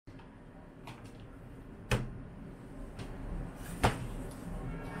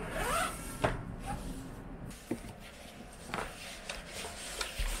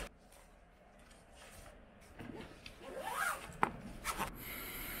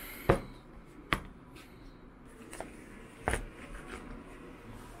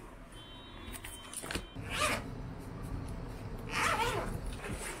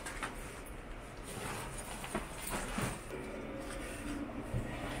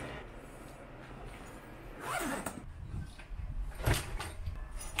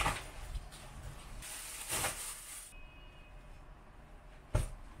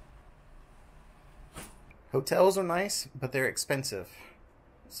Hotels are nice, but they're expensive.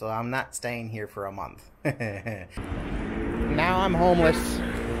 So I'm not staying here for a month. Now I'm homeless.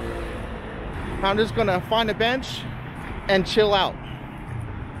 I'm just gonna find a bench and chill out.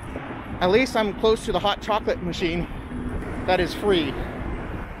 At least I'm close to the hot chocolate machine that is free.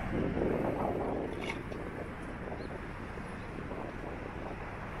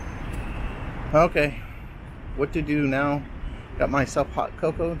 Okay, what to do now? Got myself hot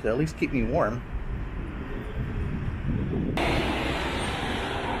cocoa to at least keep me warm.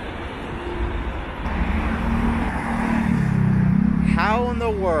 How in the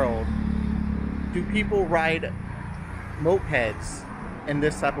world do people ride mopeds in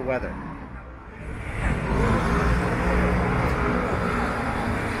this type of weather?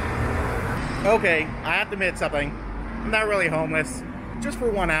 Okay, I have to admit something. I'm not really homeless. Just for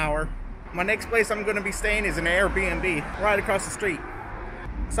 1 hour. My next place I'm going to be staying is an Airbnb right across the street.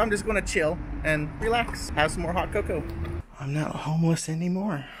 So I'm just going to chill and relax. Have some more hot cocoa. I'm not homeless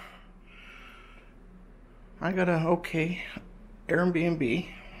anymore. I got a okay Airbnb.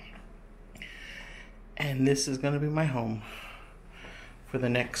 And this is going to be my home for the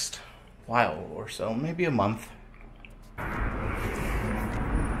next while or so. Maybe a month.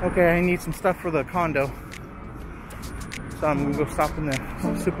 Okay, I need some stuff for the condo. So I'm gonna go stop in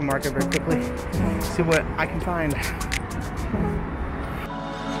the supermarket very quickly, see what I can find.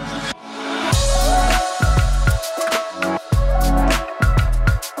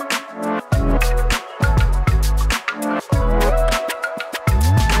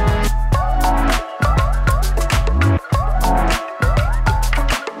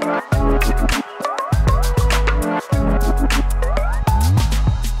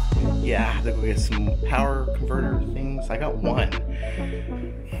 Yeah, I have to go get some power converter things. I got one,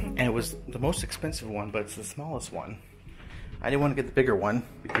 and it was the most expensive one, but it's the smallest one. I didn't want to get the bigger one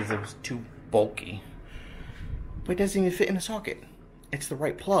because it was too bulky. But it doesn't even fit in the socket. It's the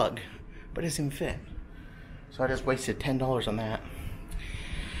right plug, but it doesn't even fit. So I just wasted $10 on that.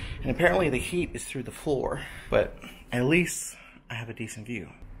 And apparently the heat is through the floor, but at least I have a decent view.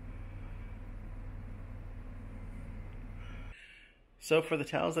 So for the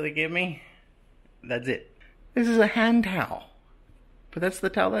towels that they gave me, that's it. This is a hand towel. But that's the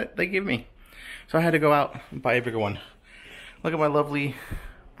towel that they give me. So I had to go out and buy a bigger one. Look at my lovely,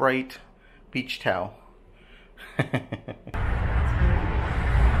 bright beach towel.